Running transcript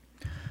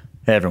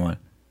Hey everyone,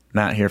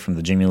 Matt here from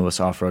the Jimmy Lewis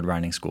Off-Road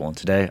Riding School, and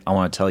today I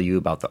want to tell you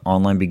about the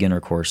online beginner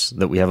course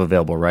that we have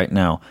available right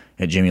now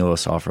at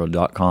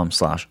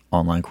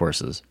jimmylewisoffroad.com/online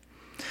courses.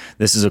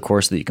 This is a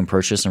course that you can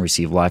purchase and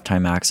receive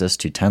lifetime access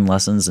to 10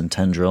 lessons and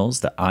 10 drills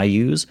that I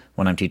use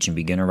when I'm teaching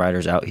beginner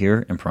riders out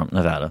here in Pahrump,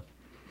 Nevada.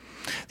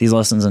 These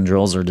lessons and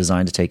drills are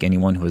designed to take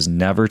anyone who has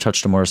never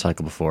touched a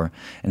motorcycle before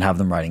and have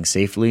them riding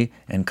safely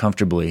and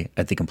comfortably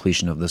at the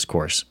completion of this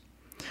course.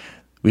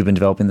 We've been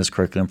developing this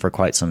curriculum for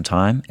quite some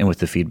time, and with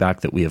the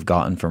feedback that we have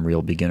gotten from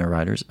real beginner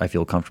riders, I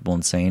feel comfortable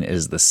in saying it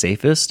is the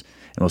safest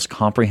and most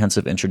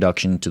comprehensive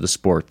introduction to the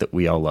sport that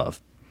we all love.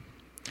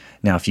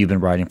 Now, if you've been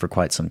riding for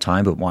quite some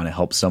time but want to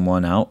help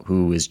someone out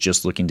who is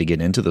just looking to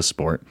get into the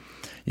sport,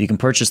 you can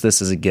purchase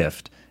this as a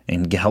gift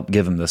and help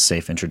give them this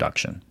safe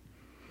introduction.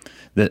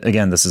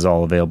 Again, this is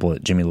all available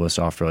at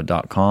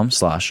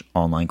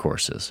jimmylewisoffroad.com/online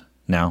courses.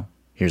 Now,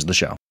 here's the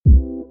show.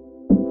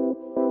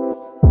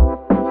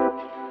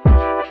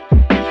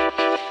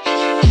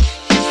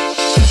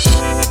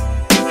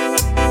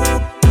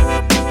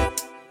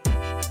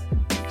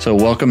 So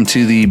welcome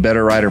to the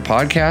Better Rider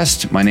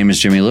podcast. My name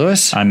is Jimmy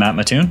Lewis. I'm Matt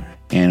Mattoon.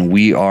 And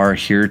we are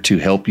here to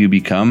help you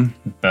become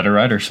better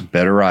riders.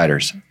 Better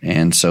riders.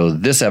 And so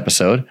this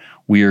episode,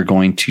 we are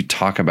going to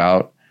talk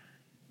about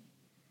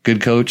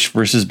good coach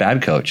versus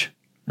bad coach.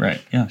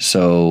 Right. Yeah.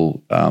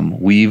 So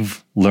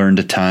we've learned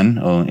a ton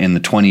in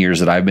the 20 years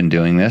that I've been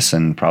doing this,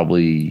 and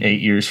probably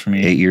 8 years for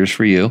me. 8 years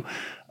for you.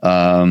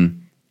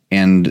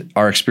 And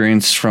our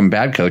experience from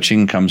bad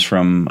coaching comes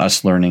from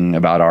us learning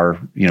about our,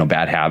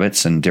 bad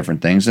habits and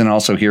different things, and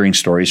also hearing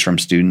stories from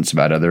students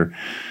about other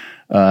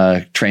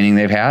training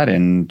they've had,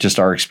 and just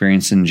our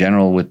experience in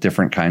general with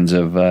different kinds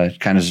of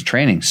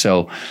training.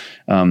 So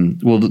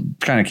we'll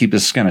kind of keep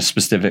this kind of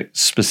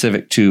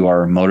specific to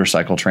our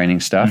motorcycle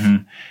training stuff,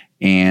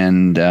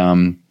 and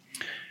kind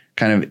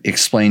of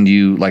explain to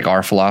you like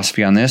our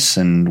philosophy on this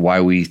and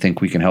why we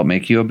think we can help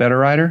make you a better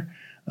rider.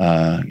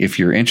 If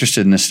you're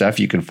interested in this stuff,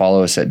 you can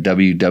follow us at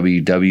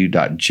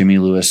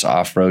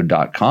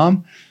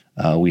www.jimmylewisoffroad.com.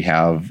 We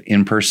have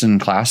in-person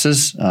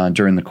classes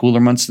during the cooler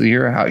months of the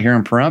year out here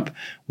in Pahrump.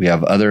 We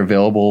have other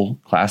available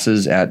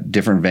classes at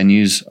different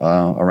venues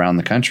around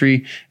the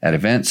country, at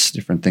events,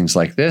 different things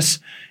like this.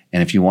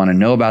 And if you want to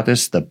know about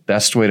this, the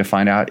best way to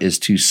find out is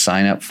to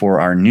sign up for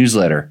our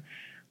newsletter,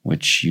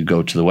 which you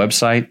go to the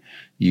website,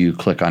 you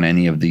click on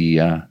any of the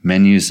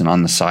menus, and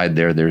on the side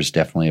there's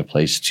definitely a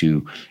place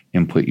to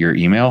input your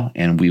email,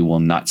 and we will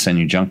not send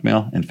you junk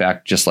mail. In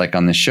fact, just like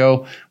on this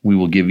show, we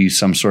will give you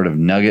some sort of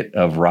nugget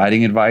of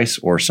riding advice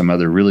or some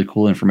other really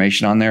cool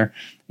information on there.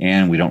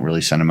 And we don't really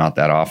send them out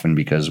that often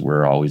because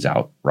we're always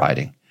out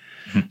riding.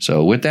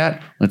 So with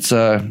that, let's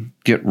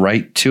get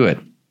right to it.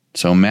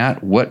 So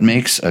Matt, what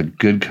makes a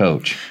good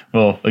coach?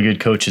 Well, a good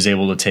coach is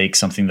able to take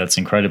something that's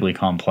incredibly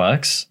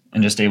complex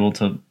and just able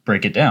to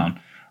break it down,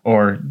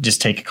 or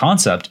just take a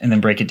concept and then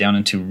break it down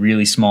into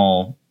really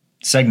small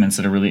segments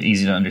that are really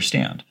easy to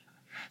understand.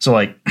 So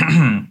like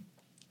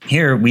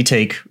here we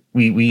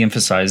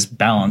emphasize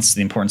balance,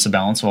 the importance of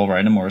balance while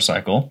riding a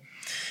motorcycle.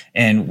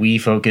 And we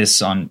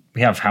focus on,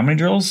 we have how many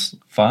drills?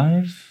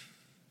 4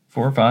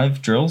 or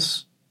 5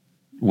 drills?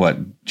 What,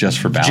 just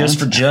for balance?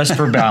 Just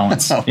for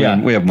balance.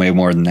 Yeah. We have way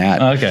more than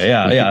that. Okay.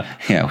 Yeah.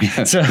 Yeah.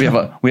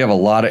 We have a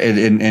lot of,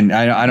 and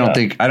I don't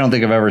think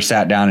I've ever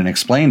sat down and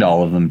explained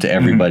all of them to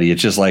everybody.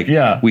 It's just like,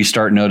 we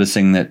start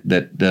noticing that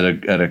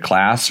at a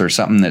class or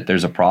something that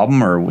there's a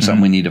problem or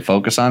something we need to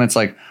focus on. It's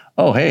like,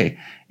 oh, hey.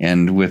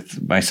 And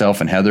with myself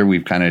and Heather,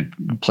 we've kind of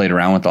played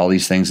around with all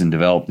these things and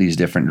developed these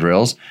different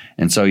drills.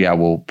 And so,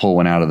 we'll pull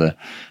one out of the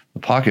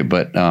pocket.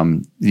 But,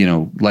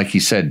 like you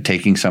said,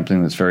 taking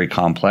something that's very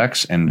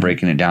complex and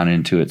breaking it down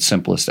into its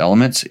simplest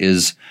elements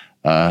is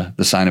the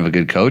sign of a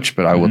good coach.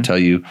 But I will tell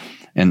you,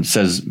 and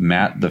says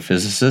Matt, the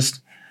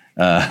physicist,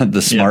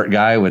 the smart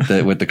guy with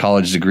the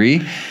college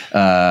degree.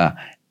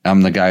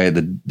 I'm the guy,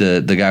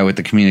 the guy with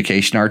the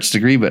communication arts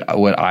degree. But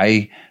what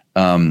I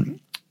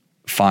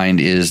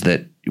find is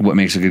that what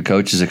makes a good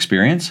coach is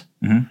experience,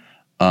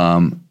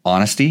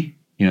 honesty,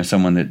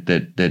 someone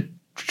that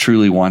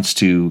truly wants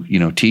to,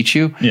 teach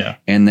you. Yeah.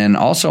 And then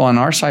also on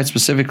our side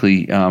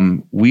specifically,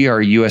 we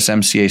are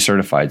USMCA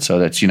certified. So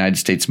that's United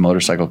States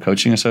Motorcycle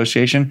Coaching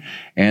Association.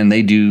 And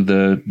they do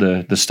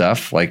the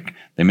stuff, like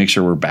they make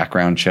sure we're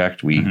background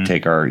checked. We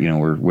take our,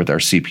 we're with our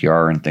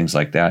CPR and things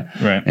like that.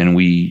 Right. And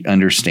we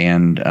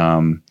understand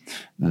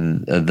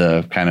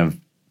the kind of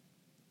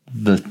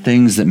the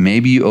things that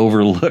maybe you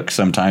overlook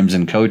sometimes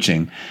in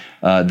coaching.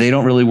 They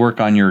don't really work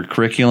on your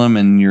curriculum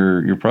and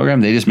your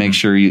program. They just make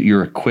sure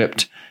you're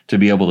equipped to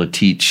be able to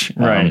teach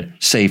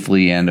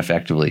safely and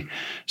effectively.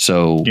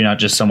 So you're not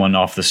just someone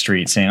off the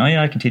street saying, oh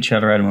yeah, I can teach you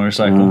how to ride a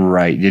motorcycle.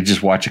 Right. You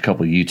just watch a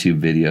couple of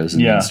YouTube videos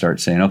and then start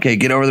saying, okay,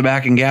 get over the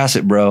back and gas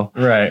it, bro.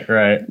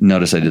 Right.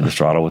 Notice I did the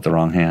throttle with the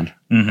wrong hand.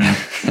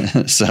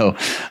 So,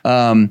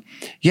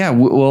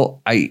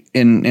 well,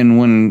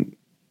 when,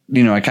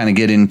 I kind of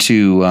get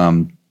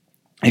into,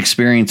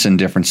 experience and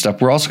different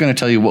stuff, we're also going to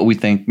tell you what we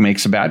think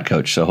makes a bad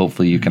coach. So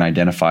hopefully you can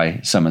identify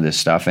some of this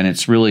stuff. And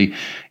it's really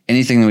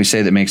anything that we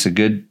say that makes a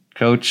good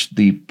coach,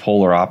 the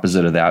polar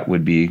opposite of that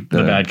would be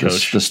the bad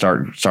coach, the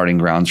starting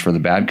grounds for the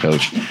bad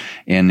coach.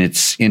 And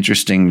it's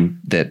interesting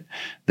that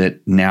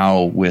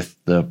now with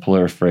the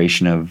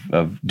proliferation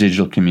of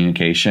digital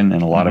communication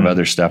and a lot of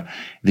other stuff,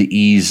 the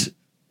ease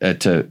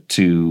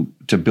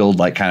to build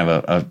like kind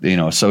of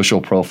a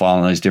social profile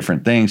and these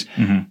different things,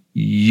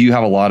 you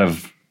have a lot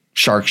of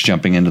sharks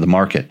jumping into the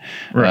market,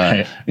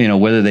 right?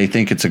 Whether they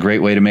think it's a great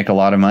way to make a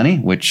lot of money,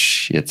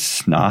 which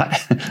it's not,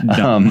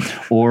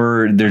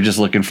 or they're just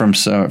looking for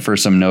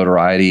some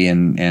notoriety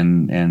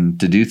and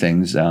to do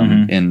things.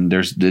 And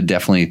there's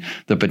definitely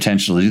the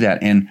potential to do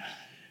that. And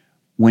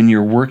when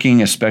you're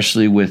working,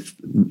 especially with,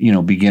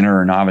 beginner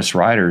or novice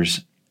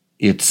riders,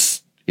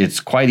 it's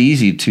quite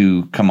easy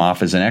to come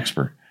off as an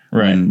expert.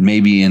 Right. And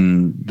maybe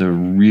in the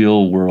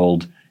real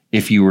world,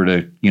 if you were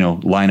to,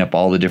 line up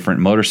all the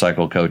different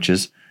motorcycle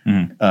coaches,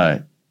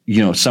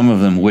 some of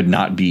them would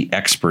not be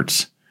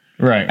experts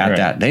at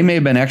that. They may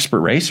have been expert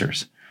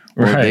racers,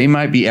 or they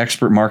might be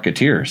expert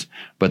marketeers,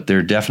 but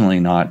they're definitely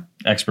not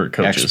expert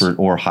coaches, expert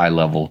or high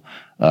level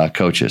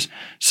coaches.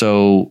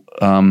 So,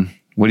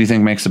 what do you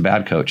think makes a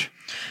bad coach?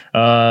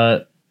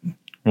 Well,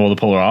 the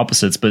polar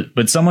opposites,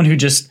 but someone who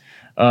just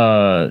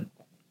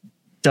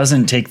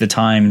doesn't take the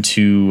time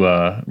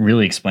to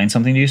really explain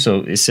something to you.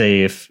 So,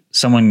 say if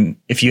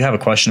you have a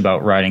question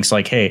about riding, it's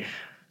like, hey.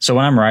 So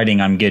when I'm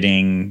riding, I'm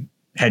getting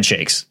head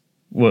shakes.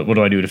 What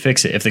do I do to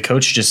fix it? If the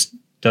coach just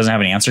doesn't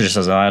have an answer, just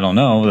says, I don't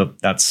know,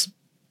 that's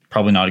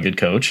probably not a good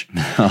coach.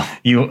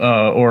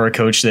 Or a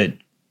coach that,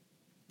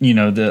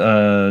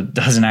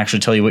 doesn't actually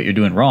tell you what you're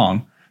doing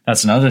wrong.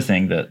 That's another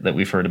thing that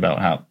we've heard about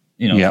how,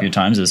 a few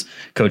times is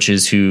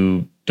coaches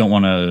who don't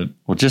want to.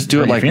 Well, just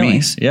do it like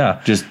me.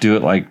 Yeah. Just do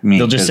it like me.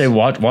 They'll just say,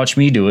 watch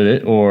me do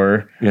it.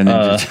 Or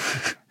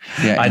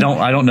I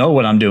don't know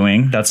what I'm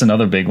doing. That's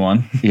another big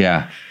one.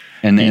 Yeah.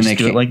 And they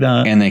do it like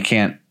that, and they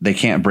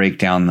can't break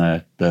down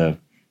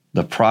the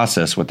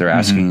process, what they're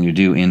asking you to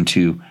do,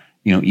 into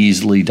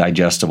easily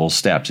digestible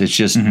steps. It's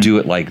just do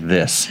it like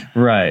this,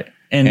 right?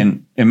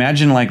 And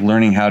imagine like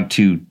learning how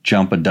to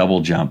jump a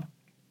double jump.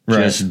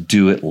 Right. Just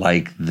do it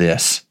like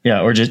this. Yeah,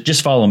 or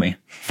just follow me.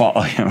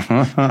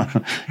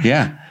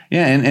 Yeah.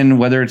 And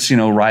whether it's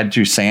ride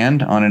through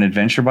sand on an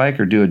adventure bike,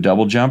 or do a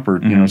double jump,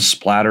 or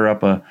splatter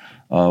up a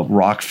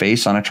rock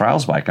face on a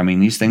trials bike. I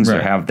mean, these things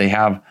they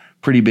have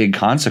pretty big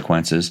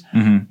consequences,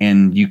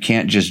 and you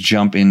can't just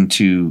jump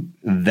into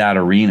that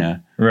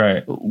arena,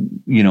 right?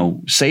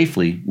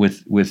 Safely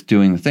with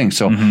doing the thing.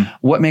 So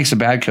what makes a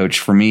bad coach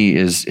for me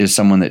is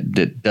someone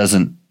that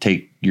doesn't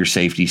take your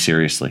safety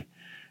seriously.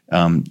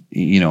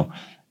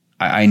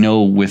 I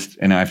know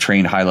and I've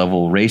trained high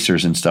level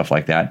racers and stuff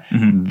like that.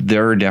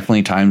 There are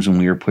definitely times when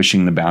we are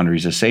pushing the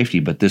boundaries of safety,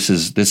 but this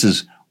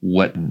is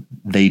what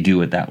they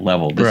do at that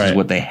level. This is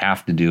what they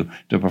have to do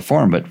to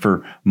perform. But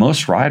for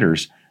most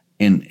riders,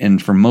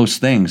 and for most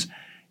things,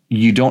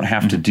 you don't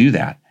have to do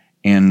that.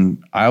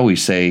 And I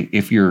always say,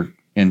 if you're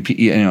and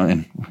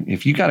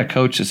if you got a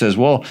coach that says,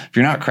 well, if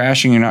you're not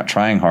crashing, you're not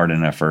trying hard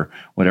enough or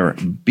whatever,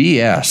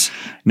 BS.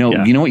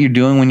 No, you know what you're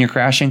doing when you're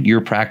crashing?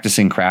 You're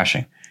practicing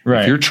crashing.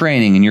 Right. If you're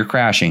training and you're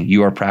crashing,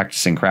 you are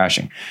practicing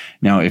crashing.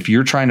 Now, if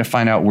you're trying to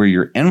find out where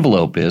your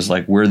envelope is,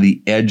 like where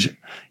the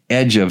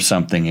edge of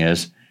something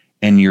is,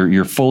 and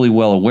you're fully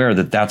well aware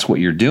that that's what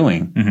you're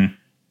doing,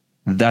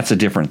 that's a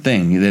different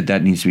thing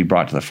that needs to be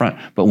brought to the front.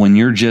 But when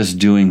you're just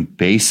doing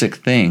basic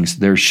things,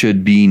 there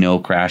should be no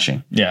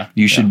crashing. Yeah.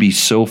 You should be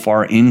so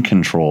far in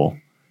control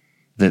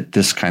that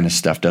this kind of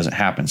stuff doesn't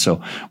happen.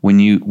 So when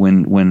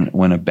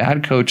a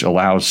bad coach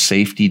allows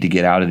safety to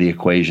get out of the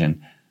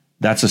equation,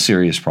 that's a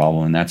serious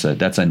problem. And that's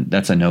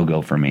a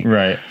no-go for me.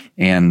 Right.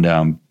 And,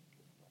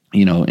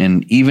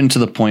 and even to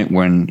the point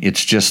when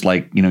it's just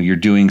like, you're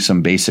doing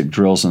some basic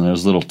drills and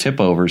those little tip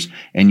overs,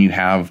 and you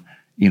have,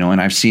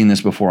 and I've seen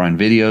this before on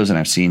videos, and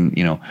I've seen,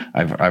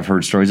 I've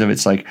heard stories of it.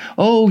 It's like,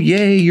 oh,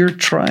 yay, you're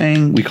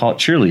trying. We call it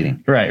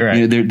cheerleading.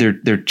 Right.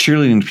 They're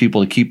cheerleading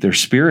people to keep their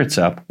spirits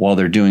up while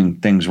they're doing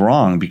things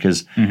wrong,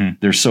 because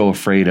they're so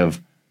afraid of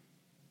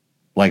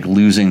like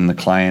losing the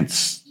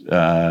clients. They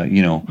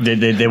want a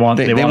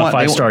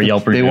 5-star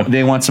Yelp review.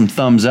 They want some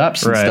thumbs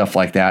ups and stuff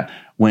like that.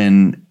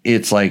 When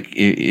it's like,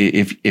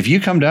 if you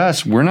come to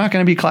us, we're not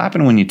going to be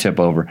clapping when you tip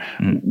over.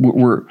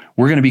 We're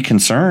going to be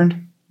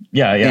concerned.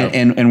 Yeah.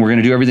 And we're going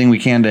to do everything we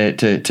can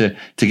to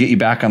get you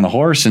back on the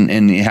horse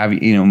and have,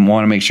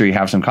 want to make sure you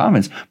have some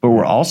confidence, but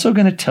we're also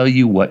going to tell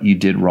you what you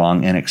did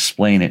wrong and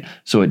explain it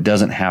so it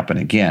doesn't happen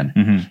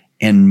again.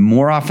 And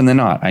more often than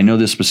not, I know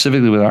this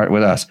specifically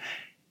with us,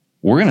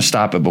 we're going to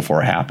stop it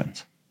before it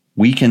happens.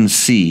 We can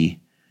see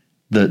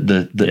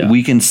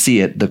we can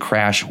see the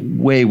crash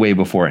way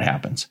before it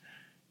happens.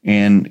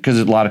 And because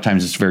a lot of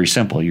times it's very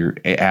simple. You're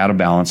out of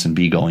balance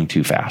and going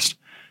too fast.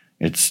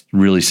 It's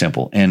really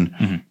simple.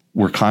 And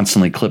we're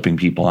constantly clipping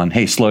people on,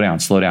 hey, slow down.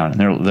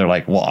 And they're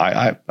like, well,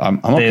 I'm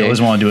okay. They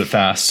always want to do it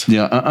fast.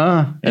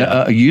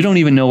 Yeah. You don't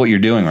even know what you're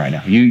doing right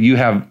now. You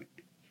have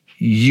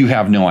you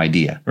have no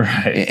idea.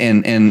 Right.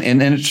 And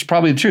it's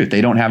probably the truth.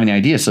 They don't have any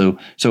idea. So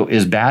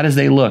as bad as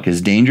they look,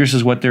 as dangerous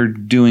as what they're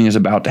doing is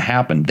about to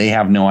happen, they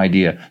have no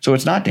idea. So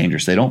it's not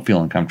dangerous. They don't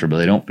feel uncomfortable.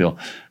 They don't feel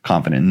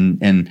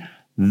confident. And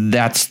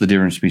that's the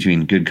difference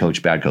between good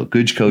coach, bad coach.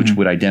 Good coach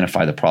would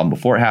identify the problem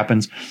before it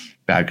happens.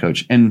 Bad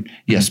coach. And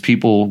yes,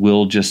 people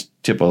will just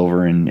tip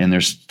over and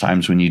there's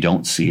times when you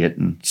don't see it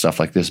and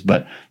stuff like this.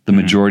 But the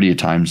majority of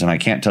times, and I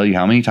can't tell you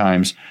how many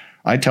times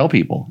I tell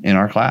people in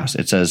our class,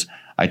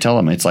 I tell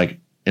them it's like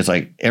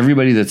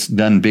everybody that's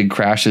done big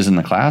crashes in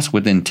the class,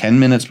 within 10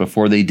 minutes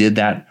before they did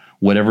that,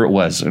 whatever it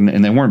was,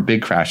 and they weren't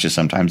big crashes.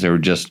 Sometimes they were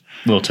just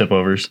little tip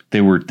overs.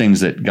 They were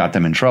things that got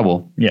them in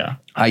trouble. Yeah.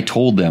 I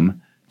told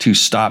them to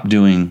stop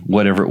doing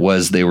whatever it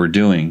was they were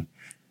doing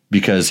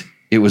because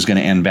it was going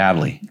to end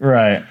badly.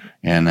 Right.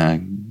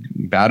 And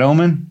bad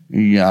omen?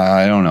 Yeah,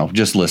 I don't know.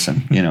 Just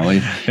listen.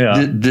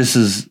 This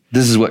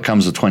is what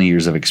comes with 20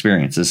 years of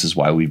experience. This is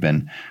why we've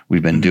been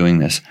doing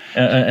this.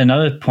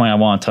 Another point I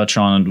want to touch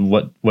on,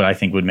 what I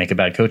think would make a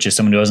bad coach is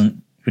someone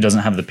who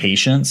doesn't have the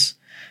patience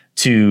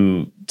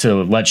to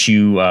let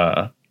you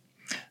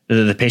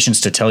the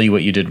patience to tell you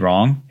what you did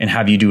wrong and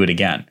have you do it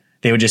again.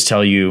 They would just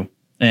tell you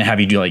and have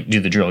you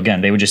do the drill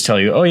again. They would just tell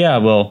you, oh yeah,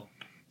 well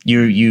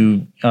you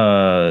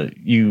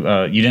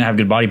didn't have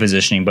good body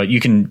positioning, but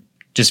you can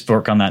just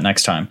work on that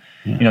next time.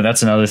 Yeah.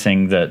 That's another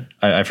thing that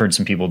I've heard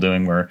some people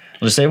doing where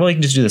they'll just say, well, you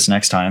can just do this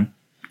next time.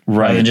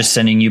 Right. Rather than just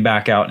sending you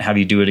back out and have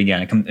you do it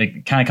again.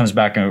 It kind of comes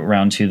back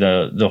around to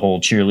the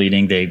whole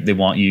cheerleading. They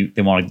want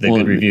the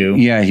good review.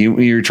 Yeah.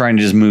 You're trying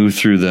to just move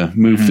through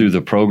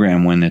the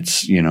program when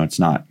it's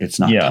not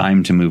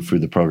time to move through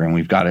the program.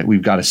 We've got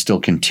to still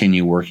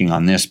continue working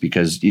on this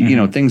because,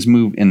 things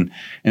move and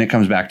it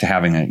comes back to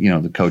having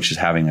the coach is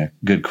having a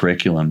good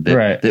curriculum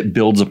that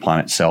builds upon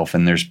itself.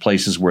 And there's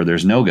places where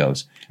there's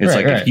no-goes. It's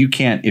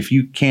if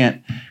you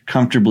can't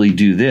comfortably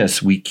do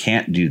this, we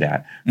can't do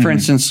that. For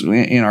instance,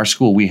 in our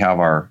school, we have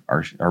our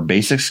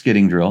basic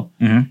skidding drill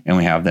and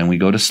then we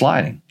go to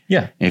sliding.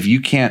 Yeah. If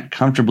you can't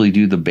comfortably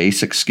do the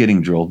basic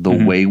skidding drill, the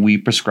way we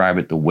prescribe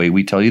it, the way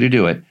we tell you to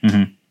do it,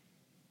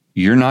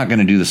 you're not going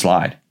to do the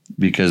slide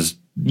because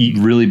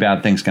really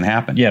bad things can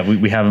happen. Yeah.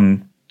 We have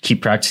them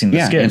keep practicing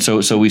the skid. And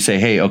so we say,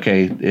 hey,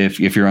 okay, if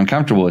you're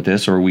uncomfortable with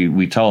this, or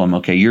we tell them,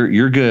 okay,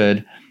 you're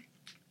good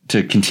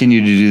to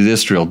continue to do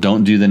this drill.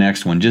 Don't do the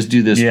next one. Just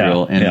do this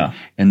drill.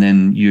 And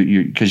then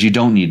you because you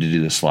don't need to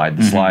do the slide.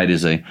 The slide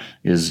is a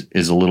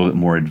little bit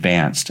more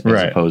advanced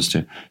as opposed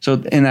to,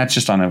 and that's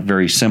just on a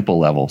very simple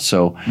level.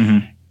 So,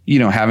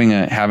 having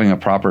a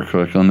proper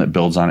curriculum that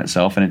builds on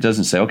itself, and it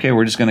doesn't say, okay,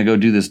 we're just going to go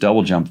do this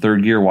double jump,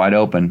 third gear wide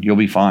open. You'll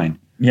be fine.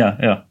 Yeah.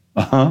 Yeah.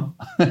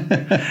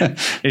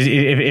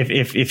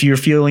 If you're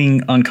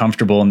feeling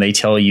uncomfortable and they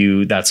tell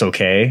you that's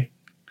okay,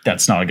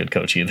 that's not a good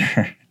coach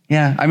either.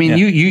 Yeah, I mean,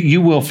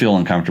 you will feel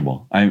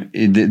uncomfortable.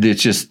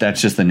 That's just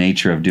the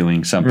nature of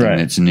doing something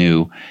that's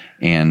new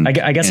and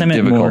I guess I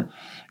meant difficult. more.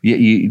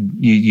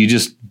 You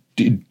just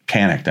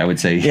panicked, I would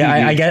say.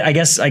 Yeah, I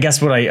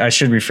guess what I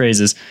should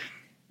rephrase is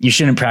you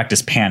shouldn't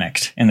practice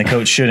panicked, and the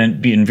coach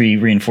shouldn't be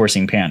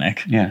reinforcing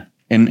panic. Yeah,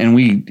 and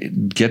we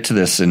get to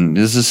this, and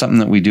this is something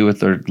that we do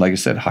with our, like I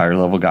said, higher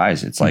level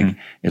guys. It's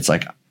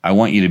like I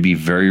want you to be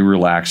very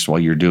relaxed while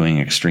you're doing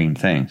extreme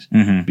things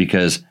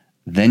because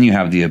then you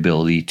have the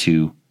ability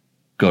to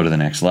go to the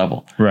next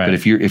level. Right. But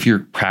if you're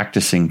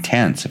practicing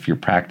tense, if you're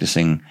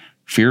practicing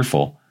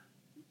fearful,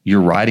 you're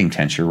riding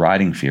tense, you're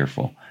riding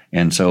fearful.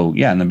 And so,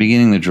 in the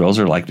beginning, the drills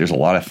are like, there's a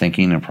lot of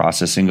thinking and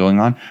processing going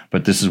on,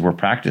 but this is where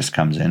practice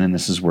comes in. And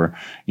this is where,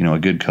 a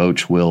good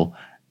coach will,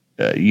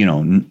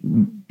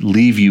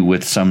 leave you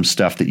with some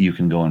stuff that you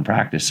can go and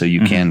practice so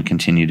you can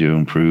continue to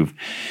improve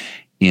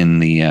in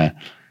the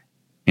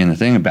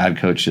thing. A bad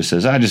coach just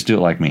says, I just do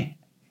it like me.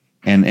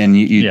 And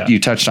you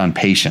touched on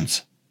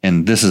patience.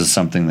 And this is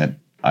something that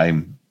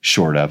I'm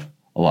short of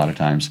a lot of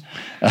times.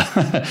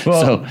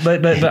 Well,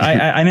 but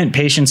I meant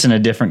patience in a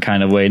different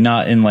kind of way,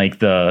 not in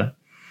the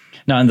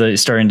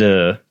starting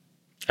to.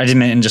 I didn't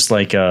mean just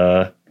like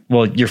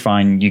well, you're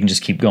fine. You can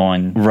just keep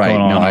going. Right.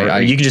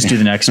 Going you can just do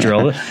the next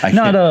drill. I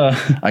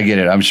get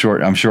it. I'm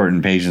short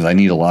in patience. I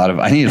need a lot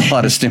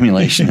of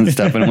stimulation and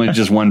stuff. And when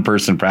just one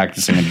person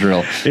practicing a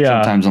drill,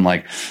 sometimes I'm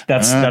like,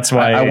 that's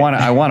why I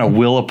want to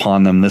will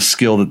upon them the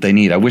skill that they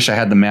need. I wish I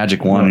had the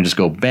magic wand and just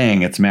go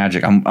bang, it's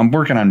magic. I'm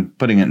working on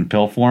putting it in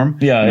pill form.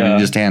 Yeah. You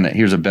just hand it.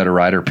 Here's a Better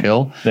Rider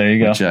pill. There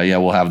you go. Which,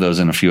 we'll have those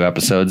in a few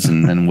episodes,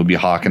 and then we'll be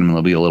hawking them.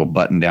 There'll be a little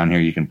button down here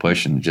you can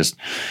push, and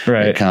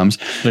it comes.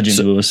 The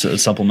Jimmy Lewis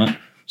supplement.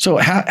 So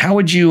how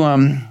would you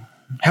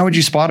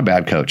spot a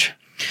bad coach?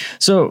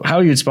 So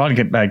how you'd spot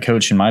a bad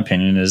coach, in my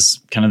opinion, is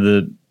kind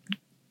of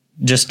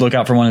just look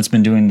out for one that's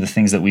been doing the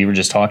things that we were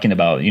just talking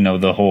about.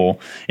 The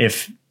whole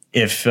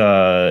if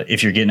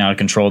you're getting out of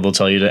control, they'll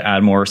tell you to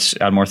add more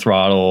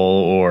throttle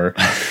or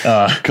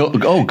go.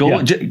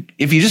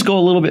 If you just go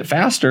a little bit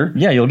faster,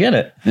 you'll get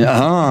it.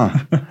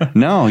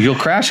 No, you'll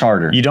crash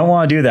harder. You don't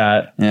want to do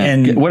that. Yeah.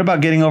 And what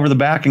about getting over the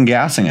back and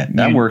gassing it?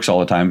 That works all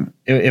the time.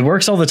 It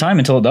works all the time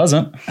until it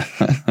doesn't.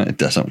 It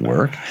doesn't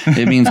work.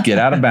 It means get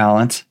out of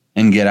balance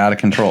and get out of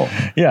control.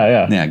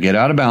 Yeah. Get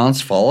out of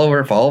balance,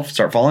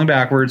 start falling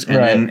backwards,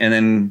 and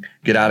then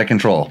get out of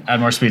control. Add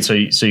more speed so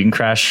you can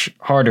crash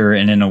harder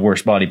and in a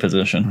worse body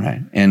position.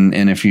 Right.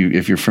 And if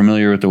you're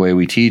familiar with the way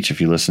we teach, if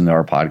you listen to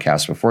our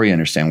podcast before, you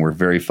understand we're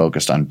very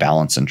focused on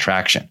balance and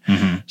traction.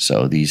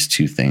 So these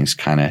two things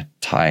kind of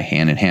tie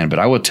hand in hand. But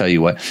I will tell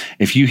you what,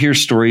 if you hear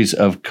stories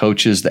of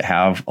coaches that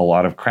have a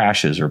lot of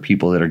crashes or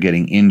people that are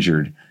getting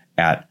injured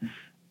at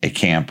a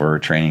camp or a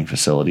training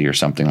facility or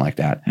something like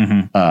that,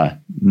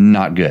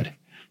 not good.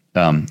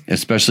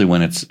 Especially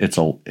when it's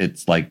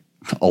like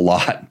a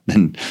lot,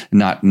 then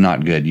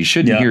not good. You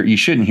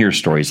shouldn't hear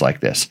stories like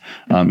this.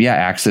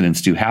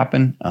 Accidents do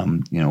happen.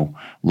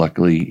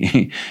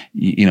 Luckily,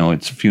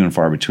 it's few and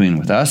far between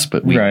with us,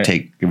 but we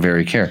take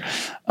very care.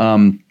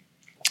 And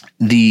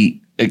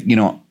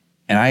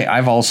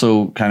I've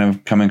also kind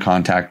of come in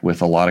contact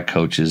with a lot of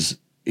coaches,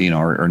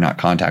 or not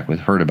contact with,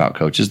 heard about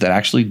coaches that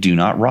actually do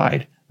not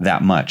ride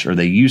that much, or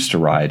they used to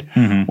ride,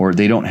 or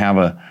they don't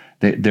have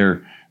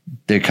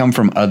they come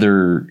from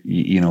other,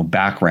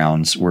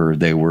 backgrounds where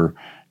they were,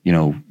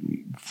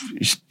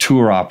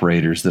 tour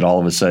operators that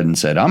all of a sudden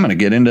said, I'm going to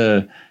get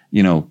into,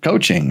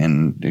 coaching,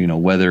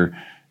 and, whether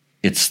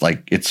it's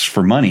like it's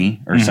for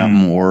money or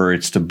something, or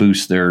it's to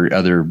boost their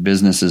other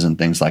businesses and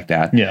things like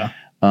that. Yeah.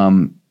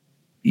 So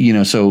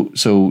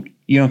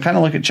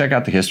kind of check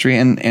out the history,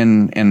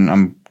 and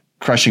I'm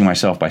crushing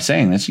myself by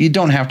saying this. You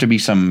don't have to be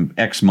some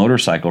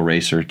ex-motorcycle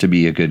racer to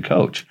be a good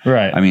coach.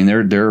 Right. I mean,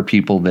 there are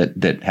people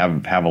that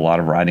have a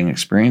lot of riding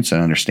experience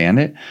and understand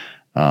it.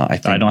 I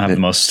don't have the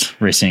most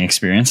racing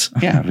experience.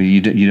 Yeah, but you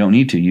don't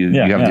need to. You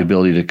have the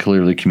ability to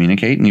clearly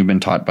communicate, and you've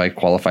been taught by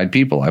qualified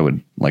people. I would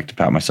like to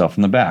pat myself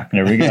on the back.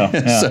 There we go.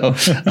 Yeah. So,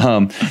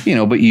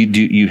 but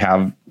you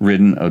have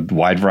ridden a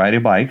wide variety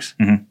of bikes.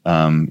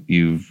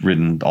 You've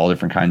ridden all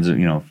different kinds of,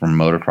 from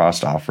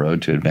motocross to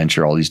off-road to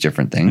adventure, all these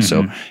different things.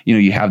 So,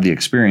 you have the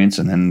experience,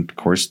 and then of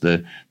course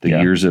the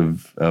years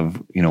of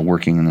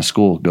working in the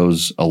school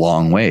goes a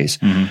long ways.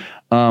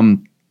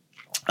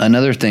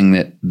 Another thing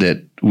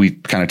that we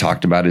kind of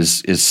talked about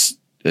is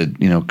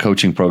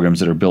coaching programs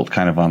that are built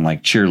kind of on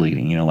like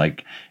cheerleading,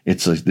 like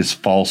it's like this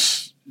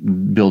false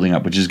building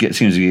up, which seems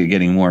to be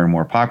getting more and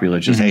more popular.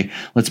 It's just, hey,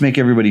 let's make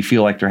everybody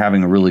feel like they're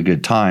having a really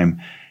good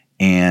time.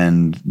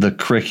 And the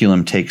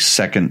curriculum takes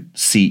second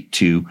seat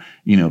to,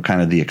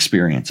 kind of the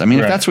experience. I mean,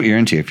 if that's what you're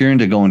into, if you're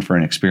into going for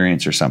an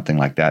experience or something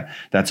like that,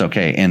 that's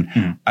okay.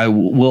 And I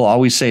will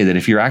always say that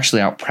if you're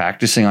actually out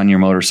practicing on your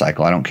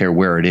motorcycle, I don't care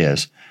where it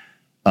is,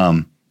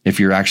 if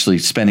you're actually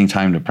spending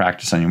time to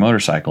practice on your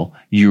motorcycle,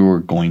 you're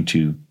going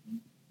to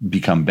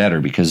become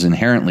better, because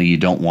inherently you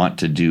don't want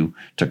to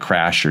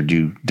crash or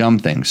do dumb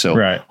things.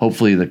 So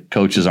hopefully the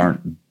coaches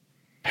aren't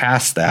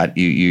past that.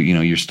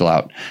 You're still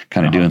out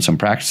kind of doing some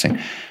practicing.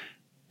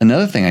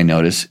 Another thing I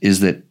notice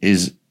is that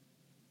there's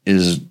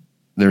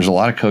a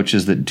lot of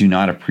coaches that do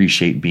not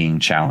appreciate being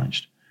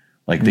challenged.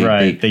 Like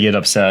they get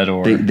upset,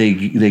 or they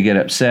get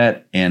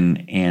upset,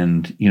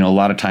 and a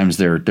lot of times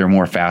they're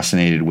more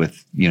fascinated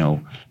with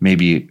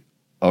maybe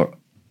a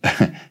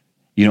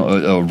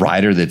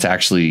rider that's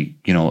actually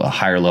a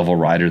higher level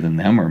rider than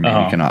them, or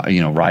maybe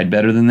can ride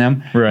better than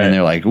them, and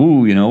they're like,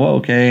 ooh,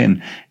 okay,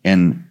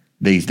 and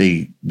they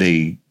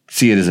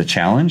see it as a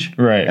challenge,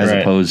 as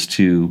opposed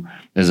to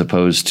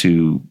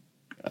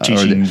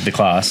teaching the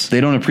class. They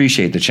don't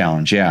appreciate the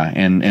challenge. Yeah.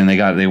 And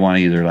they want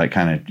to either like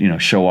kind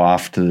of, show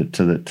off to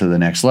the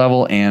next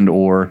level, and,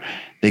 or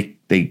they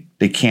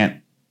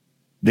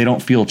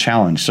don't feel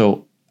challenged.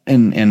 So,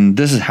 and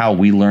this is how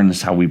we learn, this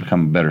is how we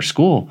become a better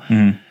school,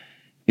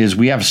 is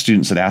we have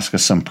students that ask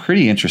us some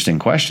pretty interesting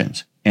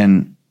questions,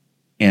 and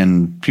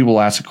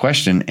people ask a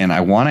question, and I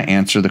want to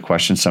answer the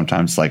question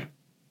sometimes like,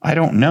 I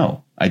don't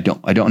know. I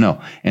don't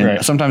know.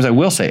 And sometimes I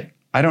will say,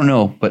 I don't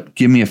know, but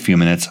give me a few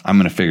minutes. I'm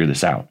going to figure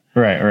this out.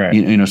 Right.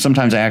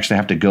 Sometimes I actually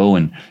have to go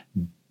and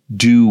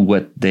do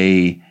what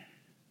they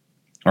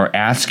are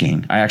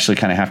asking. I actually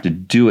kind of have to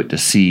do it to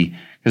see,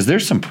 because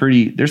there's some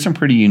pretty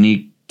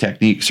unique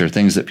techniques or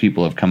things that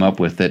people have come up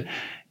with that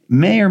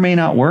may or may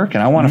not work.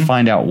 And I want to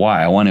find out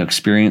why. I want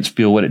to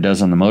feel what it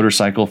does on the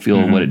motorcycle,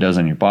 feel what it does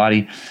on your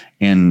body,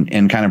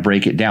 and kind of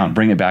break it down,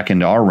 bring it back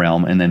into our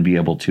realm, and then be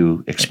able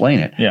to explain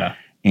it. Yeah.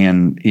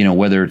 And,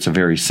 whether it's a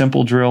very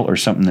simple drill or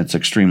something that's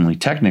extremely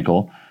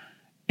technical.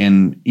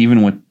 And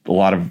even with a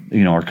lot of,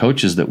 our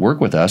coaches that work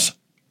with us,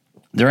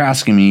 they're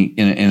asking me,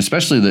 and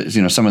especially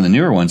some of the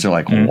newer ones, they're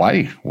like,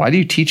 why do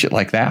you teach it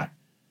like that?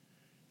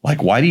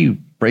 Like, why do you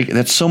break it?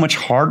 That's so much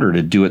harder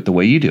to do it the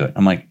way you do it.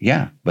 I'm like,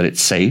 yeah, but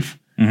it's safe.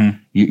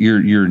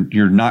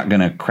 You're not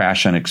going to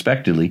crash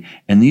unexpectedly.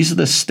 And these are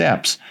the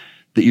steps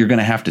that you're going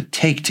to have to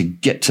take to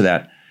get to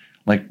that.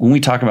 Like when we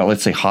talk about,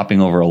 let's say,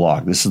 hopping over a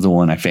log, this is the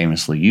one I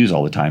famously use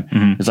all the time.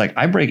 It's like,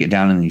 I break it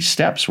down in these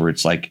steps where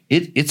it's like,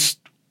 it's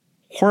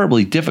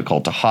horribly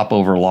difficult to hop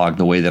over a log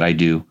the way that I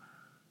do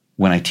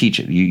when I teach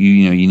it.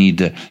 You need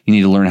to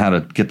learn how to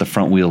get the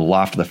front wheel, the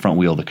loft of the front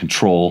wheel, the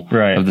control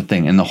of the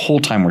thing. And the whole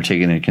time we're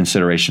taking into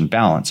consideration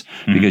balance,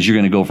 because you're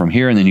going to go from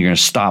here and then you're going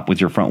to stop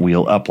with your front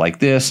wheel up like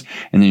this.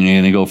 And then you're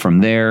going to go from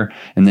there.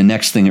 And the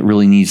next thing it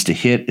really needs to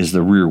hit is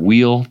the rear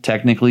wheel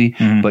technically.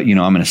 But, I'm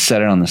going to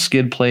set it on the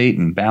skid plate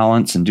and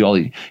balance and do all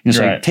these,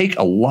 so I take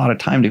a lot of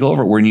time to go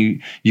over it, where you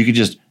could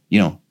just,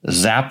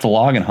 zap the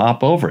log and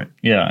hop over it.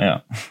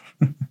 Yeah.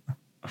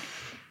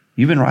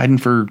 You've been riding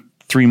for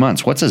 3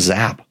 months. What's a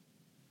zap?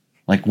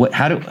 Like what?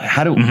 How do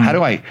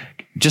I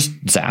just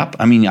zap?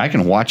 I mean, I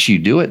can watch you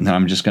do it, and then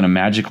I'm just going to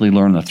magically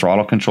learn the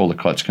throttle control, the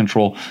clutch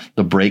control,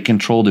 the brake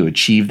control to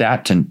achieve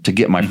that, to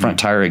get my front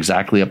tire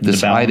exactly up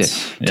this high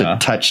to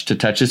touch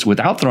this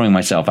without throwing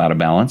myself out of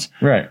balance.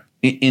 Right.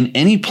 In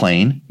any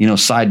plane,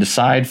 side to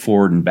side,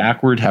 forward and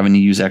backward, having to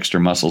use extra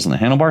muscles in the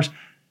handlebars.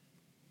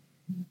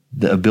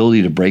 The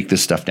ability to break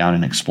this stuff down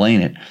and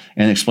explain it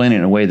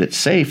in a way that's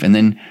safe, and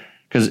then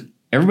because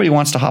everybody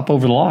wants to hop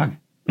over the log.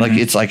 Like,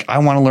 it's like, I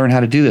want to learn how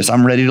to do this.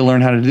 I'm ready to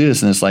learn how to do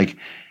this. And it's like,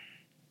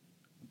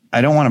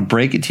 I don't want to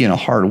break it to you in a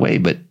hard way,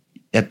 but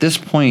at this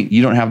point,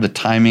 you don't have the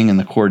timing and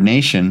the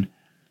coordination,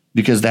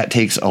 because that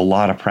takes a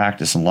lot of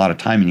practice and a lot of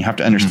time. And you have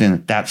to understand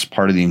that that's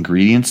part of the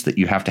ingredients that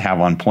you have to have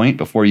on point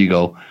before you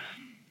go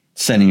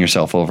sending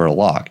yourself over a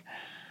log.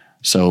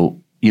 So,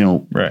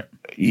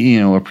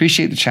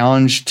 appreciate the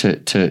challenge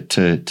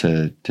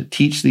to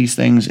teach these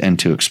things and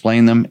to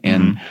explain them.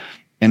 And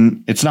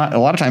it's not, a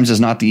lot of times it's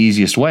not the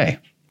easiest way.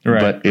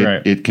 But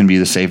it can be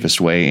the safest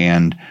way,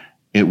 and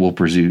it will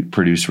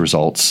produce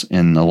results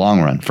in the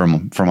long run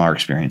from our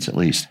experience, at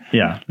least.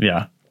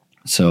 Yeah.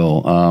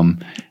 So,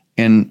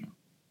 and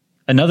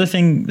another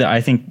thing that I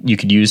think you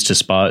could use to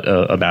spot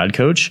a bad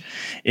coach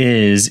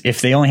is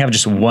if they only have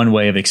just one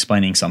way of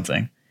explaining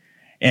something,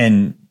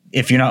 and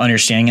if you're not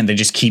understanding it, they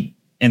just keep,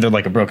 and they're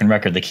like a broken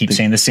record. They keep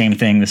saying the same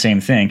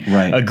thing.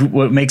 Right.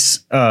 What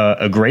makes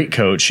a great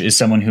coach is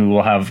someone who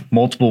will have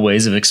multiple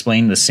ways of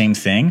explaining the same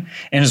thing,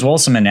 and as well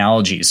as some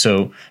analogies.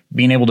 So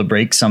being able to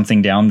break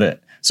something down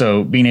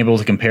being able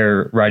to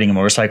compare riding a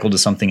motorcycle to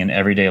something in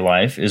everyday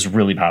life is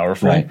really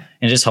powerful, and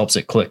it just helps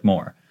it click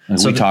more. And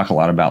so we talk a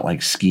lot about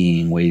like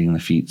skiing, weighting the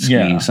feet,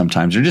 skiing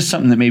sometimes, or just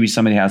something that maybe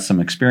somebody has some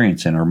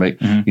experience in, or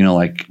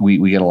like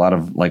we get a lot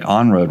of like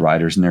on-road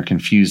riders, and they're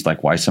confused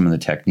like why some of the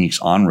techniques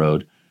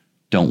on-road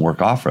don't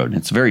work off-road. And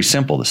it's very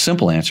simple. The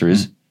simple answer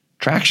is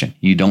traction.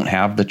 You don't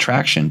have the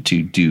traction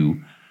to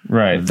do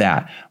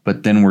that.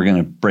 But then we're going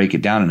to break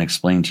it down and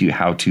explain to you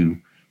how to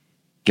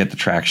get the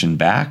traction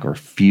back or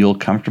feel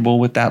comfortable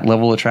with that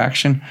level of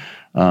traction,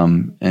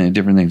 and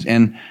different things.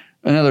 And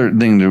another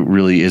thing that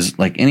really is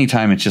like,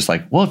 anytime it's just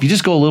like, well, if you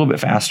just go a little bit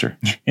faster.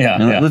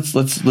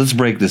 Let's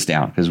break this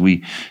down, because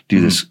we do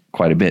this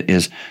quite a bit.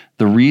 Is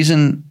the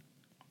reason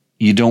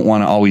you don't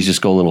want to always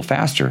just go a little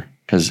faster,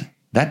 because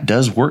that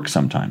does work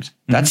sometimes.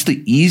 That's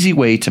the easy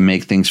way to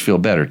make things feel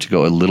better, to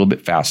go a little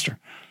bit faster.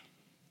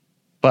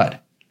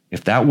 But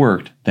if that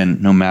worked,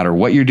 then no matter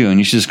what you're doing,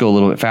 you should just go a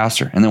little bit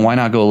faster. And then why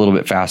not go a little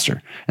bit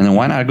faster? And then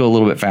why not go a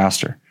little bit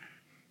faster?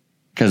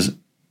 Because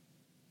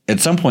at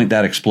some point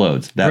that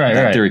explodes.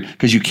 That theory,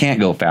 because you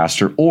can't go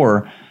faster,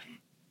 or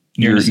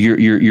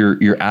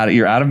you're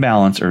out of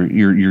balance, or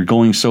you're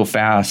going so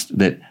fast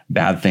that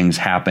bad things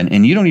happen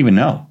and you don't even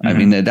know. I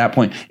mean, at that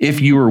point, if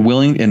you were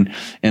willing,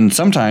 and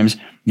sometimes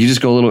you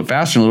just go a little bit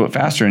faster and a little bit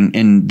faster,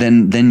 and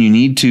then you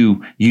need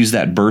to use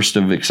that burst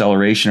of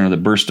acceleration or the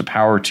burst of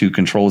power to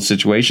control the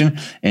situation,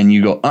 and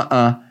you go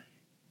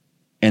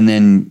and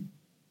then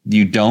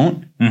you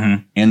don't,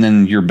 and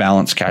then your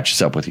balance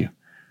catches up with you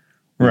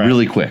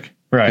really quick.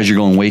 Because you're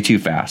going way too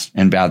fast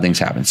and bad things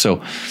happen.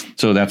 So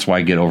that's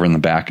why get over in the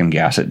back and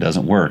gas it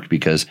doesn't work,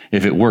 because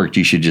if it worked,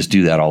 you should just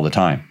do that all the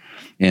time.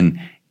 And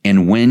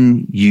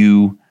when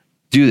you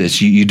do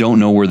this, you don't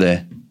know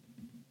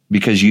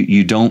because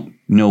you don't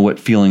know what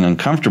feeling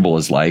uncomfortable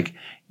is like,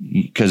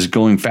 because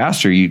going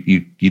faster,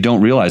 you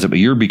don't realize it, but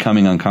you're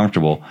becoming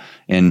uncomfortable.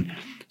 And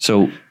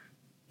so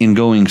in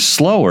going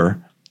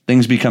slower,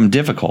 things become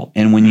difficult.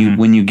 And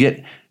when you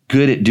get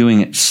good at doing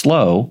it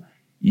slow,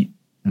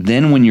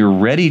 then when you're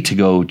ready to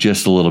go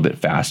just a little bit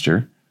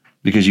faster,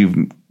 because you've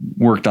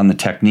worked on the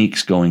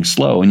techniques going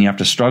slow, and you have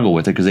to struggle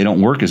with it because they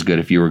don't work as good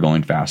if you were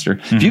going faster.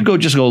 If you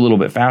just go a little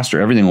bit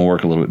faster, everything will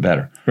work a little bit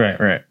better.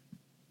 Right.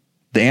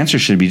 The answer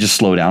should be just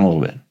slow down a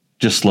little bit.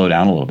 Just slow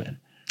down a little bit.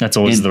 That's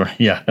always so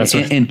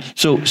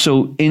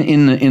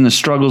in the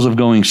struggles of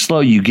going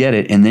slow, you get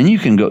it, and then you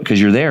can go, because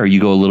you're there,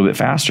 you go a little bit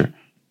faster,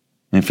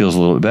 and it feels a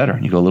little bit better.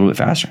 And you go a little bit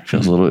faster, it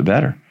feels a little bit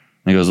better.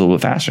 And it goes a little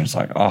bit faster. It's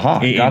like,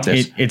 got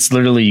this. It's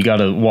literally, you got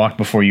to walk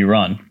before you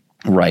run.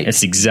 Right.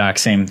 It's the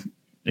exact same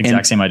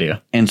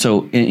idea. And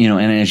so,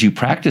 and as you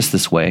practice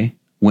this way,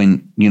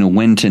 when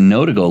to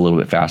know to go a little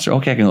bit faster.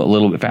 Okay, I can go a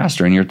little bit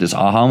faster. And you're at this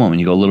aha moment.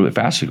 You go a little bit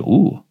faster. You go,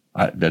 ooh,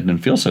 that doesn't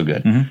feel so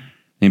good. Then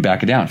you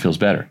back it down. It feels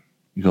better.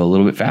 You go a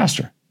little bit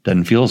faster.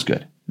 Doesn't feel as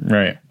good.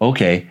 Right.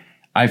 Okay,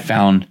 I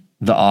found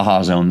the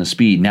aha zone, the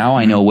speed. Now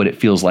I know what it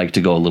feels like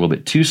to go a little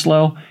bit too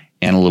slow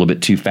and a little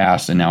bit too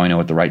fast, and now I know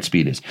what the right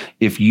speed is.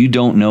 If you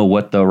don't know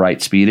what the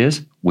right speed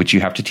is, which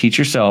you have to teach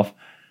yourself,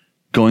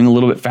 going a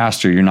little bit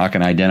faster, you're not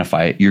going to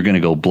identify it. You're going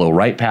to go blow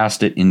right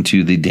past it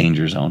into the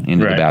danger zone,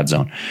 into the bad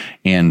zone.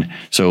 And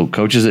so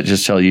coaches that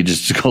just tell you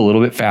just to go a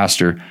little bit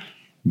faster,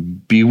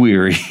 be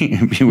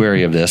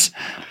wary of this.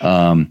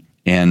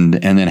 And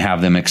then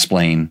have them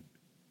explain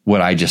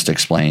what I just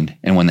explained.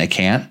 And when they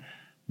can't,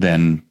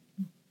 then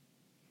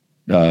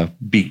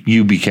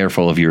be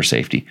careful of your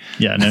safety.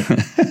 Yeah. No.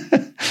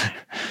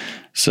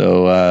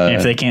 So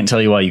if they can't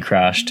tell you why you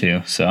crashed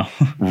too, so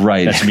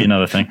right, that should be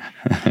another thing.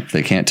 If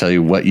they can't tell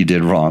you what you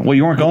did wrong, well,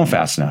 you weren't going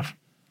fast enough.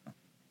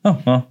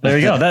 Oh, well, there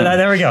you go.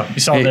 There we go.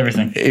 You solved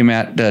everything. Hey,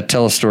 Matt,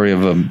 tell a story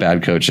of a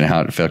bad coach and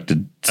how it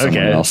affected someone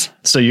else.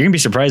 So you're gonna be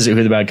surprised at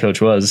who the bad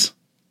coach was.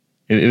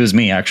 It was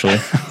me, actually.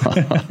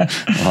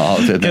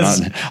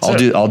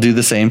 I'll do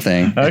the same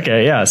thing.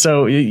 Okay, yeah.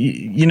 So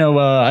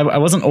I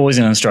wasn't always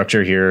an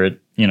instructor here at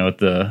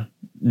the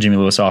Jimmy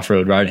Lewis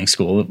Off-Road Riding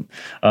School.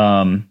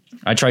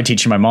 I tried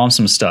teaching my mom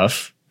some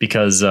stuff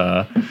because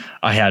I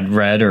had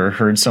read or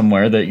heard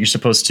somewhere that you're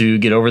supposed to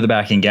get over the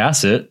back and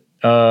gas it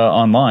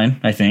online,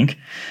 I think,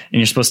 and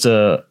you're supposed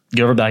to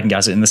get over the back and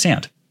gas it in the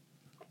sand.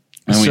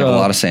 And we have a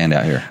lot of sand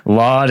out here. A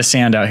lot of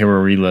sand out here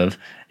where we live.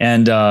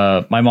 And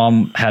my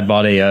mom had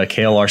bought a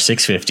KLR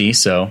 650,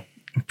 so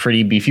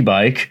pretty beefy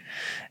bike.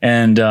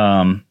 And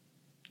of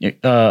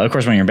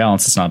course, when you're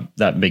balanced, it's not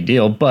that big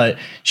deal. But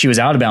she was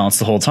out of balance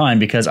the whole time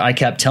because I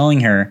kept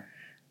telling her,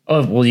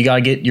 "Oh, well, you got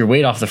to get your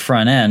weight off the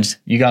front end.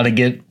 You got to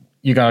get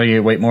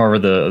weight more over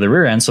the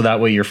rear end, so that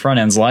way your front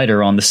end's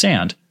lighter on the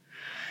sand."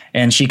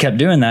 And she kept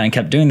doing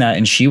that,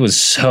 and she was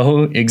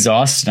so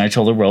exhausted. And I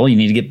told her, "Well, you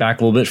need to get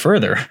back a little bit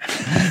further.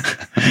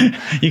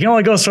 You can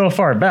only go so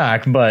far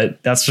back,"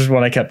 but that's just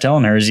what I kept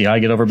telling her: is you got to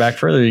get over back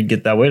further, you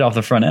get that weight off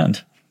the front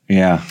end.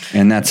 Yeah,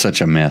 and that's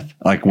such a myth.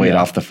 Like weight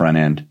off the front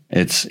end.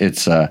 It's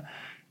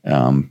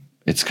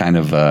kind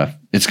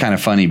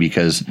of funny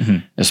because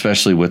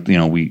especially with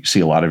we see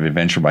a lot of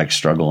adventure bikes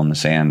struggle in the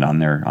sand on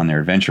their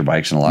adventure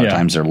bikes, and a lot of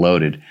times they're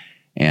loaded.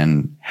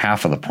 And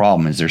half of the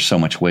problem is there's so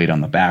much weight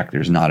on the back,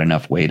 there's not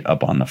enough weight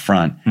up on the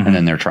front, and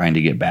then they're trying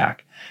to get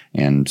back.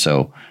 And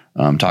so,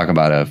 talk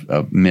about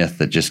a myth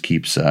that just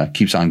keeps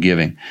on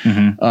giving.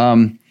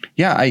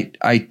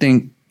 I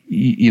think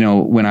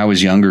when I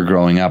was younger,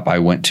 growing up, I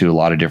went to a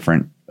lot of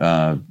different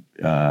classes,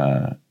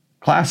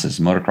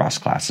 motocross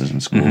classes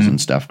in schools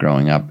and stuff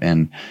growing up,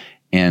 and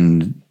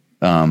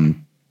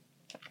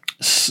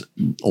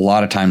a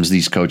lot of times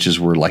these coaches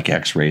were like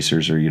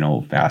ex-racers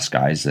or fast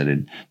guys that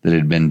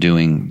had been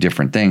doing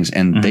different things,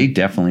 and they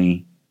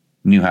definitely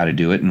knew how to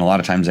do it. And a lot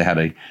of times they had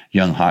a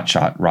young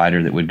hotshot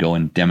rider that would go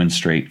and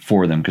demonstrate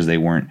for them because they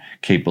weren't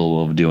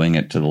capable of doing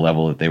it to the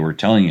level that they were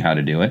telling you how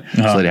to do it.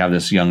 So they'd have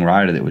this young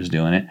rider that was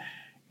doing it,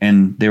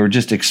 and they were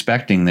just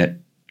expecting that,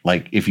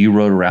 like, if you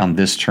rode around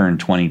this turn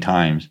 20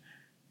 times,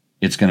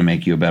 it's going to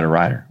make you a better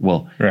rider.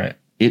 Well,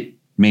 it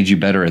made you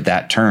better at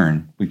that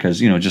turn because,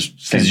 just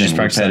same thing,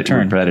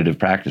 repetitive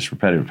practice.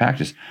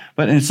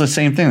 But it's the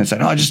same thing. It's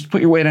like, just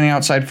put your weight on the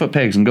outside foot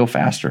pegs and go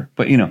faster.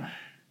 But,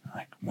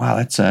 like, wow,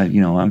 that's,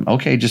 I'm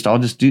okay. I'll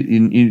just do,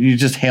 you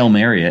just Hail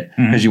Mary it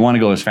because you want to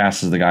go as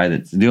fast as the guy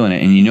that's doing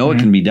it. And it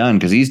can be done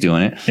because he's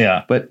doing it.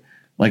 Yeah. But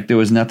like, there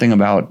was nothing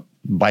about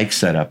bike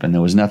setup, and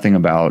there was nothing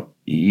about,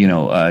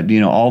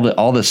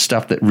 all the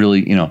stuff that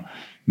really,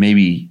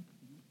 maybe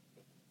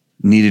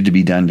needed to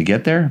be done to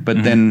get there.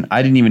 But then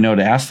I didn't even know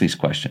to ask these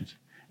questions.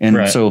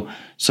 And so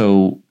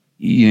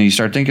you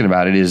start thinking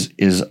about it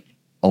is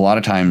a lot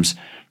of times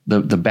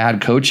the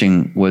bad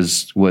coaching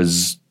was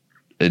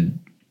a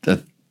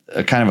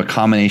kind of a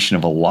combination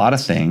of a lot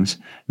of things,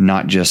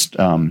 not just,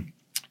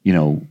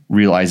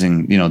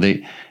 realizing,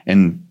 they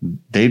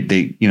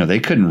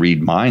couldn't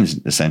read minds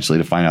essentially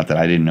to find out that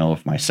I didn't know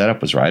if my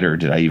setup was right, or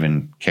did I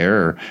even care?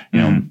 Or,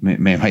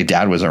 maybe my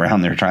dad was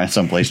around there trying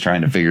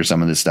to figure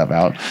some of this stuff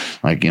out.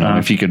 Like,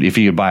 if he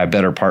could buy a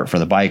better part for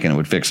the bike and it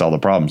would fix all the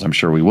problems, I'm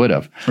sure we would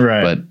have.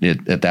 Right. But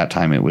at that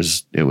time it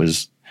was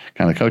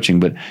kind of coaching,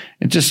 but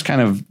it just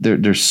kind of,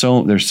 there's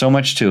so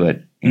much to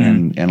it.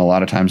 And a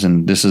lot of times,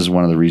 and this is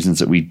one of the reasons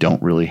that we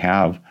don't really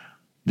have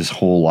this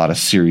whole lot of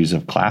series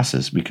of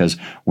classes, because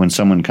when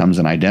someone comes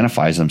and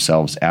identifies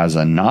themselves as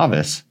a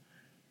novice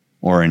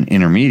or an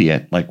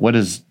intermediate, like what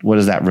does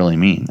that really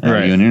mean?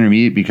 Are you an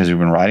intermediate because you've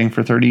been riding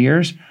for 30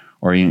 years,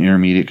 or are you an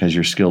intermediate because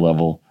your skill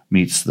level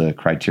meets the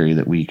criteria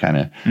that we kind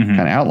of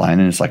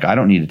outline? And it's like, I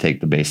don't need to take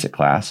the basic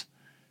class.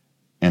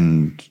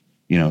 And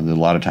a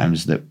lot of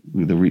times that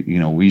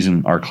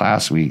reason our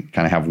class, we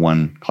kind of have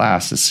one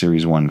class, this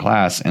series one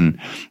class. And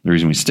the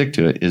reason we stick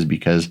to it is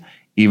because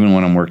even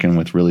when I'm working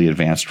with really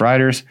advanced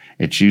riders,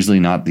 it's usually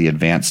not the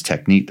advanced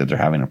technique that they're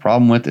having a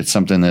problem with. It's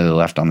something that they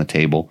left on the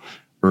table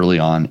early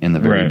on in the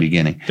very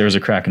beginning. There's a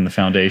crack in the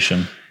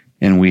foundation.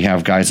 And we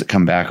have guys that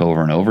come back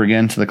over and over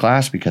again to the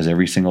class because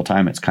every single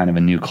time it's kind of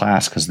a new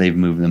class because they've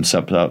moved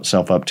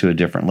themselves up to a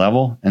different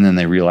level. And then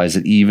they realize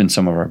that even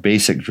some of our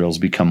basic drills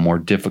become more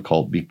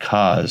difficult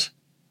because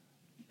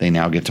they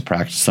now get to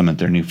practice them at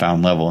their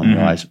newfound level and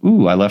realize,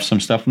 ooh, I left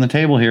some stuff on the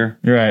table here.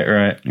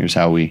 Right. Here's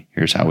how we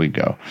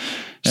go.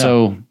 Yeah.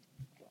 So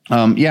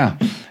Yeah.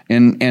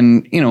 And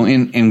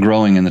in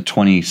growing in the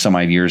 20 some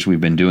odd years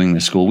we've been doing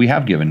this school, we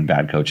have given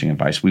bad coaching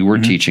advice. We were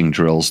teaching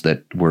drills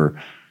that were,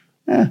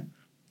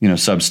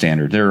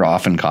 substandard. They're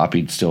often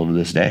copied still to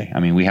this day. I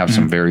mean, we have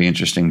some very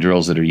interesting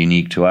drills that are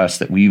unique to us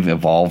that we've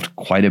evolved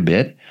quite a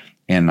bit.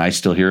 And I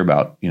still hear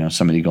about,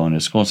 somebody going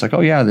to school. It's like,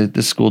 oh yeah,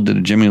 this school did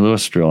a Jimmy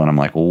Lewis drill. And I'm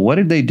like, well, what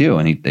did they do?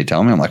 And they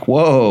tell me, I'm like,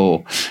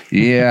 whoa,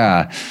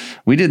 yeah,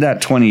 we did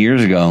that 20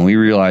 years ago and we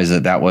realized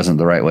that wasn't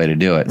the right way to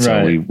do it.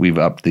 So we've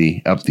upped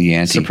the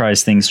ante.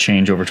 Surprised things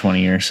change over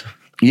 20 years.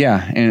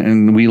 Yeah.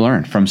 And we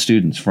learned from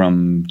students,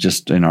 from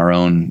just in our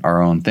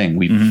own thing.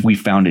 We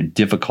found it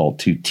difficult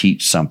to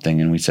teach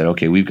something and we said,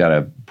 okay, we've got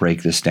to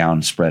break this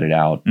down, spread it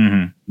out,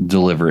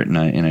 deliver it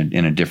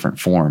in a different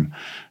form.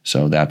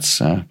 So that's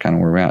kind of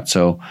where we're at.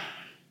 So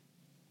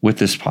with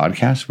this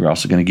podcast, we're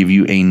also going to give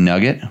you a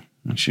nugget.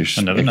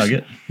 Another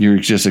nugget. You're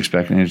just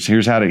expecting it.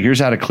 Here's how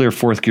to clear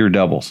fourth gear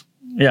doubles.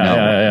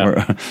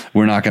 Yeah.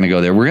 We're not going to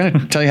go there. We're going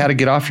to tell you how to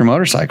get off your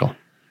motorcycle.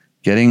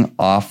 Getting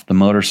off the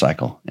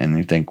motorcycle. And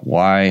you think,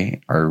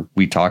 why are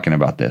we talking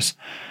about this?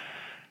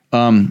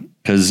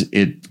 Because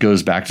it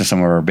goes back to some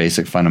of our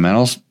basic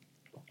fundamentals,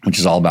 which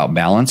is all about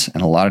balance.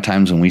 And a lot of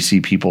times when we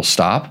see people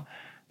stop,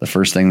 the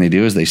first thing they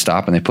do is they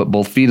stop and they put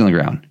both feet on the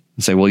ground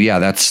and say, well, yeah,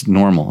 that's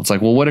normal. It's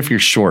like, well, what if you're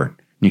short and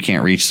you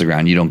can't reach the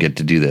ground? You don't get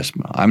to do this.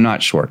 I'm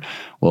not short.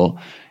 Well,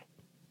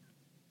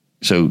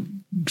 so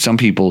some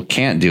people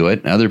can't do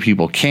it, and other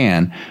people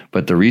can,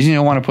 but the reason you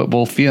don't want to put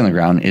both feet on the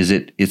ground is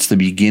it's the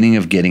beginning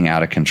of getting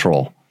out of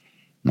control.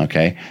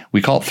 Okay?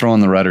 We call it throwing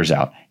the rudders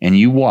out. And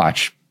you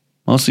watch,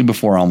 mostly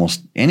before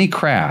almost any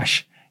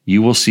crash,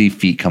 you will see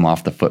feet come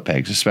off the foot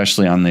pegs,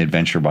 especially on the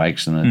adventure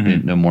bikes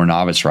and the more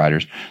novice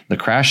riders. The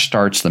crash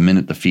starts the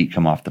minute the feet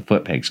come off the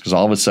foot pegs, because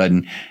all of a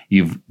sudden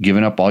you've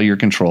given up all your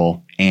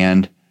control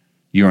and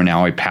you are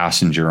now a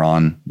passenger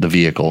on the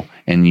vehicle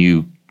and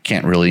you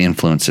can't really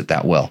influence it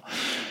that well.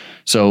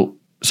 So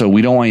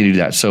we don't want you to do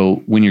that. So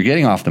when you're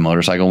getting off the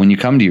motorcycle, when you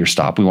come to your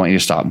stop, we want you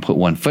to stop and put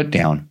one foot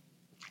down.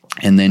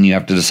 And then you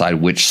have to decide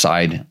which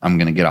side I'm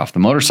going to get off the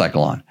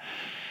motorcycle on.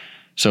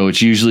 So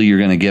it's usually you're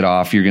going to get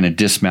off, you're going to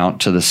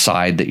dismount to the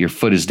side that your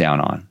foot is down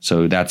on.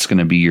 So that's going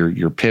to be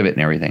your pivot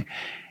and everything.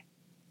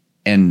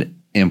 And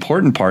the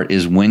important part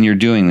is when you're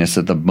doing this,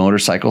 that the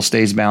motorcycle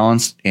stays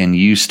balanced and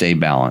you stay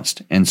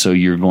balanced. And so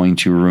you're going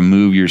to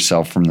remove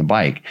yourself from the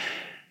bike.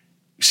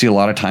 You see a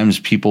lot of times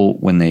people,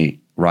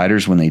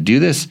 riders, when they do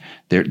this,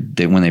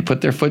 when they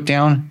put their foot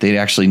down, they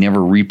actually never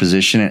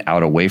reposition it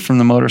out away from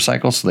the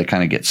motorcycle. So they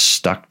kind of get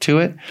stuck to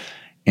it.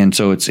 And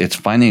so it's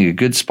finding a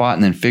good spot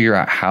and then figure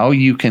out how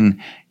you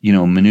can,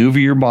 maneuver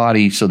your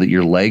body so that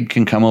your leg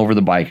can come over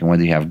the bike. And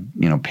whether you have,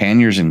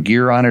 panniers and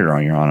gear on it,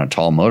 or you're on a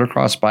tall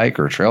motocross bike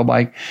or a trail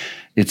bike,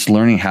 it's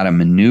learning how to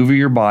maneuver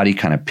your body,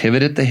 kind of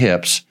pivot at the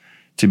hips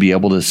to be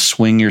able to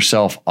swing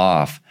yourself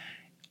off,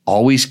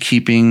 always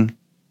keeping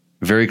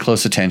very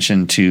close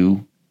attention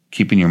to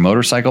keeping your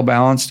motorcycle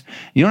balanced.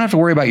 You don't have to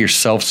worry about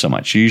yourself so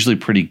much. You're usually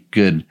pretty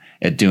good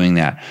at doing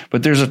that.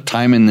 But there's a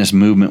time in this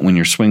movement when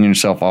you're swinging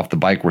yourself off the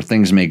bike where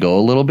things may go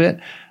a little bit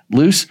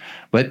loose.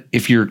 But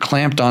if you're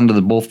clamped onto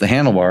both the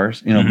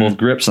handlebars, both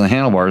grips on the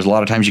handlebars, a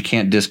lot of times you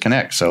can't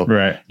disconnect.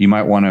 So you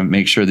might want to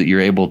make sure that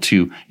you're able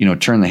to,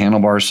 turn the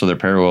handlebars so they're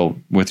parallel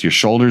with your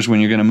shoulders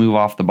when you're going to move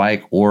off the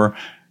bike, or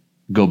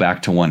go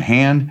back to one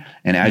hand.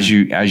 And as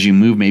you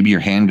move, maybe your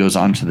hand goes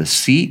onto the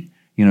seat,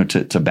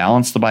 to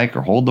balance the bike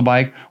or hold the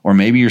bike, or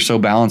maybe you're so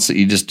balanced that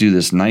you just do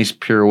this nice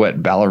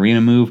pirouette ballerina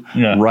move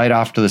right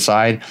off to the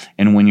side.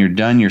 And when you're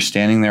done, you're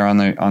standing there on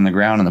the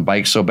ground and the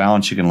bike's so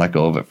balanced, you can let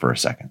go of it for a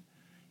second.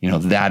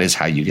 That is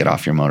how you get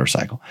off your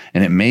motorcycle.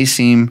 And it may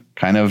seem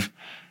kind of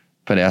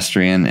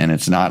pedestrian and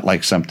it's not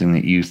like something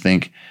that you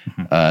think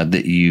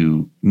that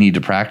you need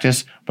to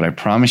practice. But I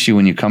promise you,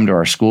 when you come to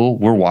our school,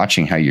 we're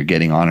watching how you're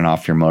getting on and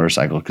off your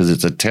motorcycle, because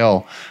it's a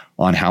tell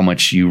on how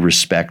much you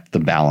respect the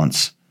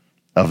balance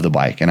of the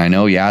bike. And I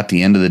know, at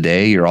the end of the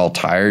day, you're all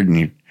tired and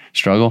you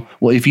struggle.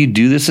 Well, if you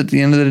do this at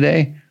the end of the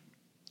day,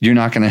 you're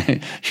not going to,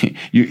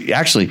 you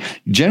actually,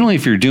 generally,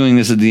 if you're doing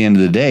this at the end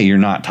of the day, you're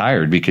not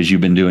tired because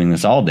you've been doing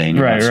this all day and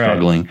you're not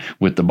struggling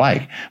with the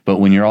bike. But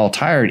when you're all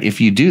tired, if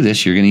you do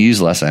this, you're going to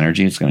use less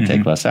energy. It's going to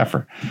take less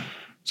effort.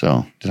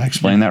 So did I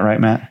explain that right,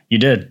 Matt? You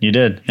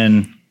did.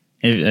 And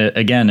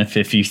again,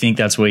 if you think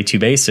that's way too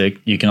basic,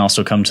 you can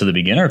also come to the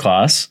beginner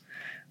class,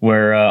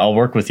 where I'll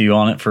work with you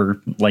on it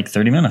for like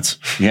 30 minutes.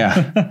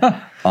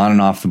 Yeah. On and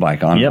off the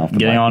bike. And off the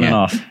getting bike. On and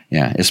off.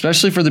 Yeah.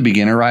 Especially for the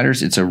beginner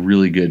riders, it's a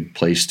really good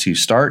place to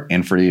start.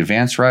 And for the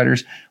advanced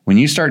riders, when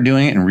you start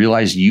doing it and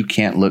realize you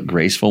can't look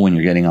graceful when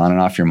you're getting on and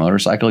off your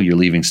motorcycle, you're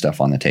leaving stuff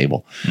on the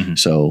table.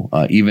 So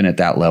even at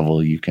that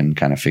level, you can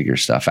kind of figure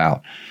stuff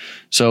out.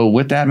 So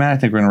with that, Matt, I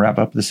think we're going to wrap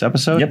up this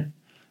episode. Yep.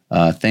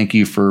 Thank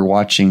you for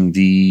watching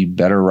the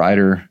Better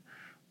Rider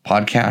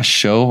podcast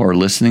show, or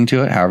listening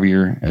to it, however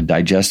you're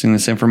digesting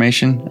this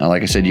information.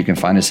 Like I said, you can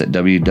find us at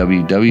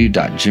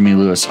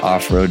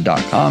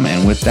www.jimmylewisoffroad.com.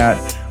 And with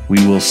that,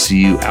 we will see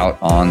you out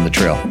on the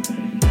trail.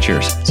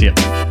 Cheers. See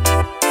ya.